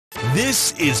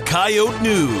This is Coyote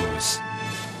News.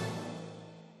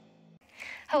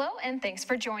 Hello, and thanks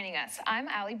for joining us. I'm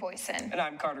Allie Boyson. And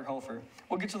I'm Carter Hofer.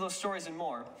 We'll get to those stories and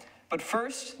more. But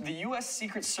first, the U.S.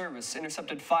 Secret Service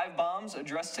intercepted 5 bombs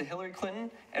addressed to Hillary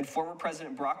Clinton and former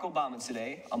President Barack Obama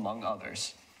today, among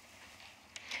others.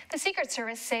 The Secret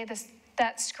Service say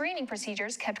that screening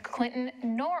procedures kept Clinton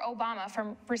nor Obama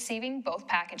from receiving both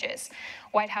packages.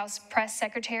 White House Press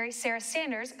Secretary Sarah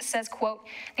Sanders says, quote,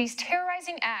 "These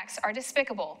terrorizing acts are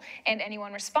despicable, and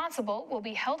anyone responsible will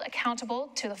be held accountable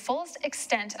to the fullest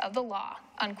extent of the law,"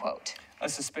 unquote. A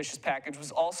suspicious package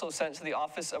was also sent to the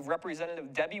office of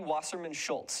Representative Debbie Wasserman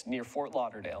Schultz near Fort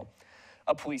Lauderdale.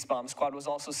 A police bomb squad was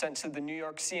also sent to the New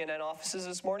York CNN offices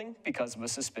this morning because of a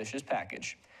suspicious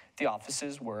package. The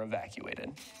offices were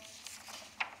evacuated.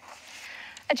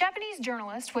 A Japanese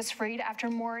journalist was freed after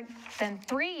more than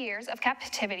 3 years of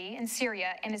captivity in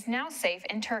Syria and is now safe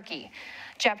in Turkey.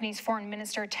 Japanese Foreign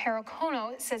Minister Taro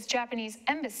Kono says Japanese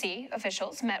embassy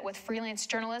officials met with freelance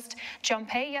journalist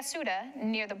Junpei Yasuda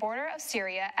near the border of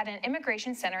Syria at an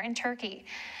immigration center in Turkey.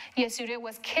 Yasuda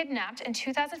was kidnapped in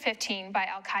 2015 by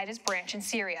al-Qaeda's branch in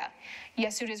Syria.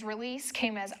 Yasuda's release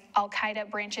came as al-Qaeda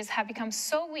branches have become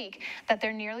so weak that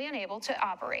they're nearly unable to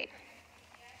operate.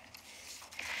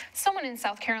 Someone in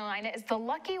South Carolina is the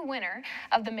lucky winner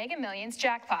of the Mega Millions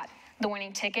jackpot. The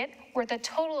winning ticket, worth a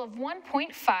total of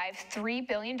 $1.53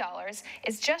 billion,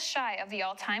 is just shy of the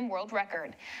all-time world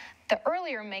record. The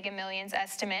earlier Mega Millions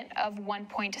estimate of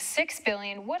 $1.6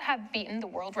 billion would have beaten the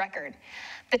world record.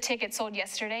 The ticket sold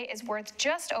yesterday is worth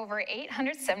just over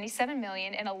 $877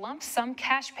 million in a lump sum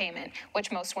cash payment, which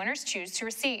most winners choose to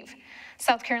receive.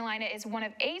 South Carolina is one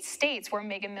of 8 states where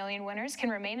Mega Million winners can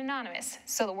remain anonymous,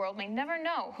 so the world may never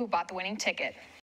know who bought the winning ticket.